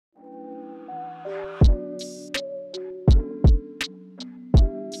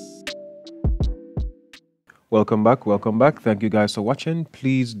Welcome back. Thank you guys for watching.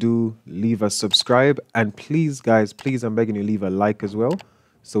 Please do leave a subscribe, and please guys, please, I'm begging you, leave a like as well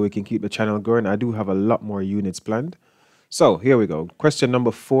so we can keep the channel growing. I do have a lot more units planned. So here we go. Question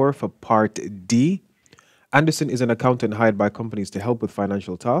number 4 for part D. Anderson is an accountant hired by companies to help with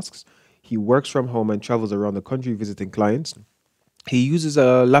financial tasks. He works from home and travels around the country visiting clients. He uses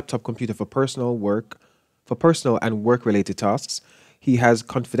a laptop computer for personal and work related tasks. He has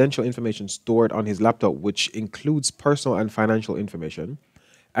confidential information stored on his laptop, which includes personal and financial information.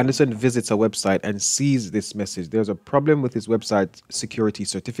 Anderson visits a website and sees this message. There's a problem with his website security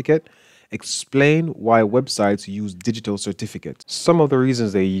certificate. Explain why websites use digital certificates. Some of the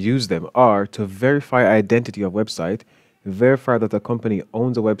reasons they use them are to verify identity of website, verify that the company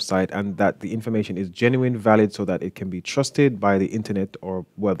owns a website and that the information is genuine, valid, so that it can be trusted by the internet or,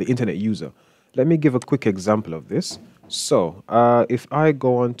 well, the internet user. Let me give a quick example of this. So if I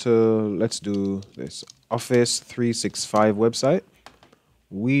go on to, let's do this Office 365 website,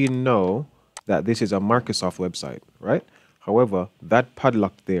 we know that this is a Microsoft website, right? However, that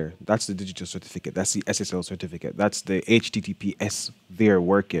padlock there, that's the digital certificate. That's the SSL certificate. That's the HTTPS there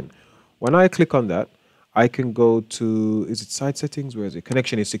working. When I click on that, I can go to, is it site settings? Where is it?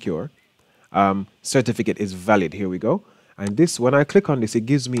 Connection is secure. Certificate is valid. Here we go. And this, when I click on this, it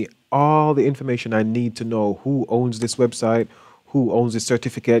gives me all the information I need to know who owns this website, who owns this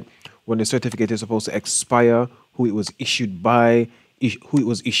certificate, when the certificate is supposed to expire, who it was issued by, who it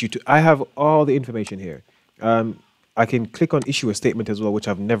was issued to. I have all the information here. I can click on issue a statement as well, which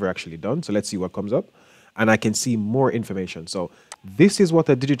I've never actually done. So let's see what comes up. And I can see more information. So this is what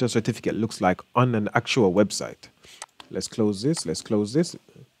a digital certificate looks like on an actual website. Let's close this. Let's close this.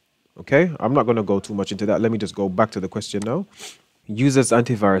 Okay, I'm not going to go too much into that. Let me just go back to the question now. Users'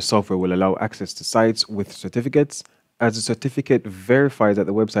 antivirus software will allow access to sites with certificates, as the certificate verifies that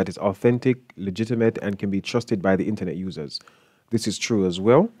the website is authentic, legitimate, and can be trusted by the internet users. This is true as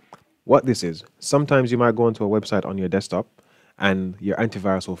well. What this is, sometimes you might go onto a website on your desktop and your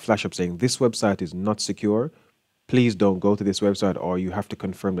antivirus will flash up saying this website is not secure. Please don't go to this website, or you have to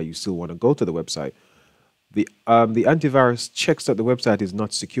confirm that you still want to go to the website. The antivirus checks that the website is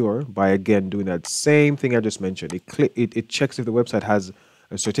not secure by, again, doing that same thing I just mentioned. It checks if the website has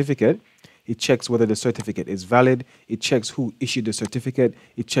a certificate. It checks whether the certificate is valid. It checks who issued the certificate.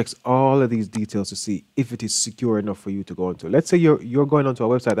 It checks all of these details to see if it is secure enough for you to go into. Let's say you're going onto a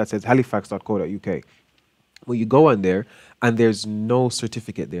website that says halifax.co.uk. Well, you go on there and there's no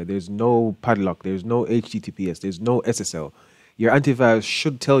certificate there. There's no padlock. There's no HTTPS. There's no SSL. Your antivirus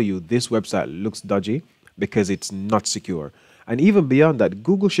should tell you this website looks dodgy because it's not secure. And even beyond that,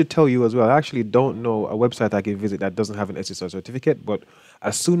 Google should tell you as well. I actually don't know a website I can visit that doesn't have an SSL certificate, but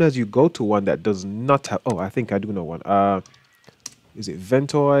as soon as you go to one that does not have, oh, I think I do know one. Is it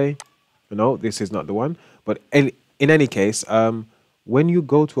Ventoy? No, this is not the one. But in any case, when you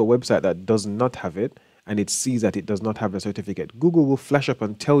go to a website that does not have it, and it sees that it does not have a certificate, Google will flash up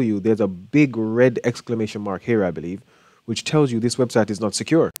and tell you there's a big red exclamation mark here, I believe, which tells you this website is not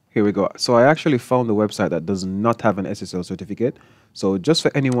secure. Here we go. So I actually found the website that does not have an SSL certificate. So just for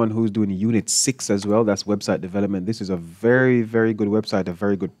anyone who's doing Unit 6 as well, that's website development, this is a very, very good website, a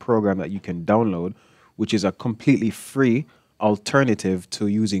very good program that you can download, which is a completely free alternative to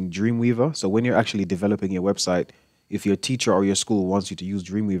using Dreamweaver. So when you're actually developing your website, if your teacher or your school wants you to use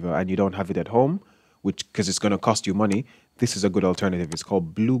Dreamweaver and you don't have it at home, which because it's going to cost you money, this is a good alternative. It's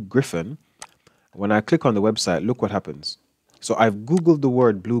called Blue Griffin. When I click on the website, look what happens. So I've Googled the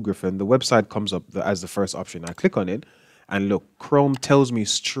word Blue Griffin. The website comes up as the first option. I click on it and look, Chrome tells me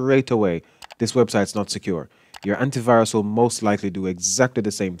straight away, this website's not secure. Your antivirus will most likely do exactly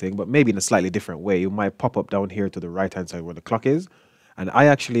the same thing, but maybe in a slightly different way. You might pop up down here to the right-hand side where the clock is. And I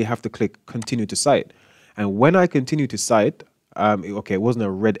actually have to click continue to cite. And when I continue to cite, okay, it wasn't a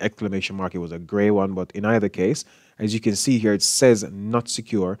red exclamation mark, it was a gray one, but in either case, as you can see here, it says not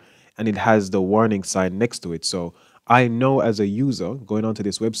secure, and it has the warning sign next to it. So I know as a user going onto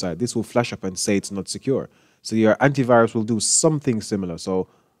this website, this will flash up and say it's not secure. So your antivirus will do something similar. So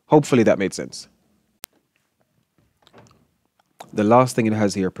hopefully that made sense. The last thing it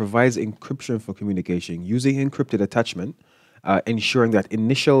has here, provides encryption for communication using encrypted attachment, ensuring that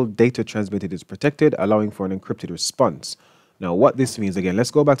initial data transmitted is protected, allowing for an encrypted response. Now, what this means, again,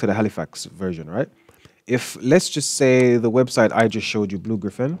 let's go back to the Halifax version, right? If, let's just say the website I just showed you, Blue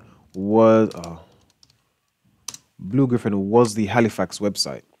Griffin, was the Halifax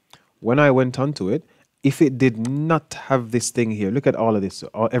website. When I went onto it, if it did not have this thing here, look at all of this,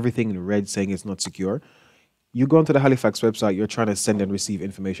 everything in red saying it's not secure. you go onto the Halifax website, you're trying to send and receive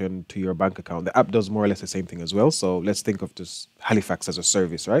information to your bank account. The app does more or less the same thing as well. So let's think of just Halifax as a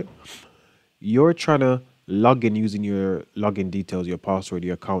service, right? You're trying to log in using your login details, your password,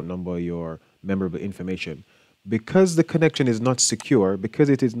 your account number, your memorable information. Because the connection is not secure, because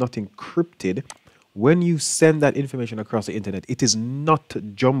it is not encrypted, when you send that information across the internet, it is not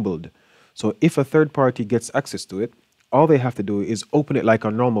jumbled. So if a third party gets access to it, all they have to do is open it like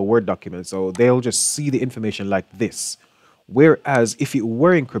a normal Word document. So they'll just see the information like this. Whereas if it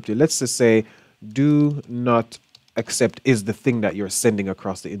were encrypted, let's just say, do not accept is the thing that you're sending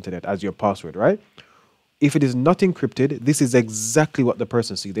across the internet as your password, right? If it is not encrypted, this is exactly what the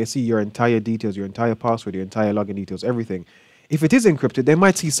person sees. They see your entire details, your entire password, your entire login details, everything. If it is encrypted, they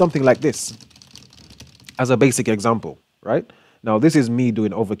might see something like this as a basic example, right? Now, this is me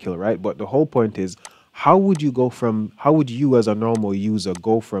doing overkill, right? But the whole point is, how would you as a normal user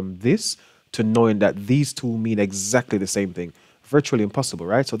go from this to knowing that these two mean exactly the same thing? Virtually impossible,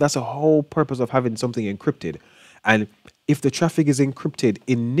 right? So that's the whole purpose of having something encrypted. And if the traffic is encrypted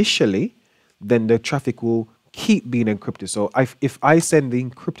initially, then the traffic will keep being encrypted. So if I send the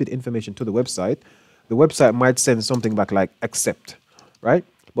encrypted information to the website might send something back like accept, right?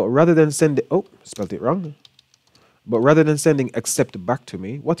 But rather than send oh, spelled it wrong. But rather than sending accept back to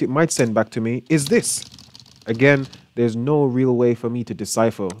me, what it might send back to me is this. Again, there's no real way for me to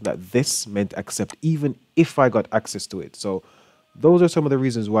decipher that this meant accept, even if I got access to it. So those are some of the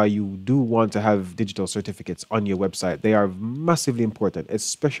reasons why you do want to have digital certificates on your website. They are massively important,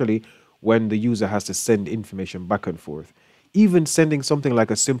 especially when the user has to send information back and forth. Even sending something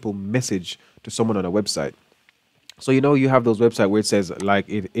like a simple message to someone on a website. So, you have those websites where it says like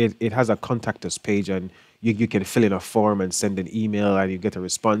it has a contact us page and you can fill in a form and send an email and you get a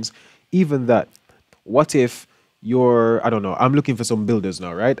response. Even that, what if I don't know, I'm looking for some builders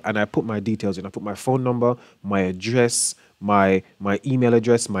now, right? And I put my details in. I put my phone number, my address, my email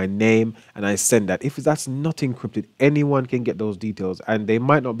address, my name, and I send that. If that's not encrypted, anyone can get those details and they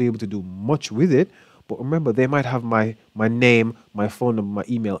might not be able to do much with it. But remember, they might have my name, my phone number, my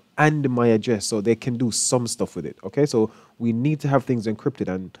email, and my address, so they can do some stuff with it. Okay, so we need to have things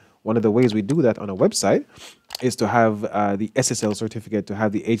encrypted, and one of the ways we do that on a website is to have the SSL certificate, to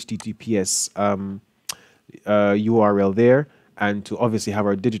have the HTTPS URL there, and to obviously have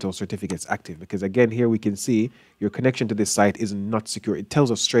our digital certificates active. Because again, here we can see your connection to this site is not secure. It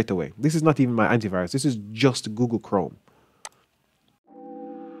tells us straight away. This is not even my antivirus. This is just Google Chrome.